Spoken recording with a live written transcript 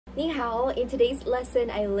Ni hao, in today's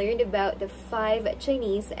lesson, I learned about the 5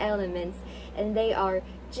 Chinese elements, and they are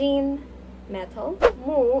jin, metal,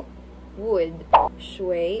 mu, wood,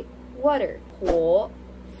 shui, water, huo,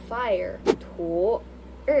 fire, tu,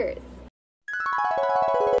 earth,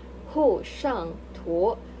 hu, shang,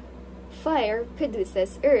 tu. Fire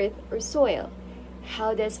produces earth or soil.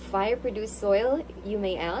 How does fire produce soil, you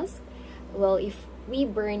may ask? Well, if we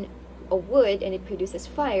burn a wood and it produces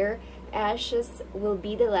fire, ashes will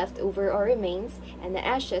be the leftover or remains, and the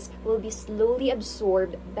ashes will be slowly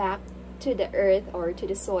absorbed back to the earth or to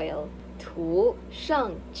the soil. Tu,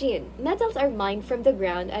 shang, jin. Metals are mined from the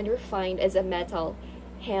ground and refined as a metal.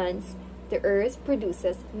 Hence, the earth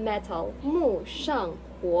produces metal. Mu, shang,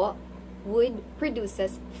 huo. Wood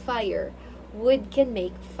produces fire. Wood can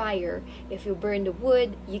make fire. If you burn the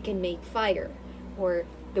wood, you can make fire. Or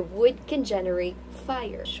the wood can generate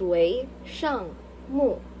fire. Shui, shang,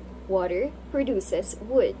 mu. Water produces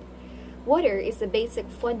wood. Water is the basic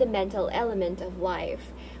fundamental element of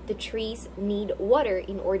life. The trees need water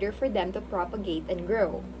in order for them to propagate and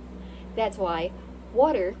grow. That's why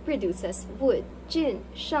water produces wood. Jin,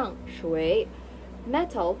 shang, shui.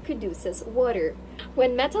 Metal produces water.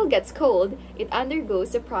 When metal gets cold, it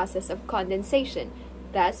undergoes the process of condensation,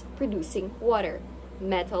 thus producing water.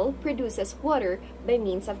 Metal produces water by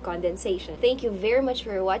means of condensation. Thank you very much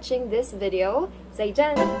for watching this video. 再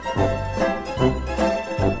见!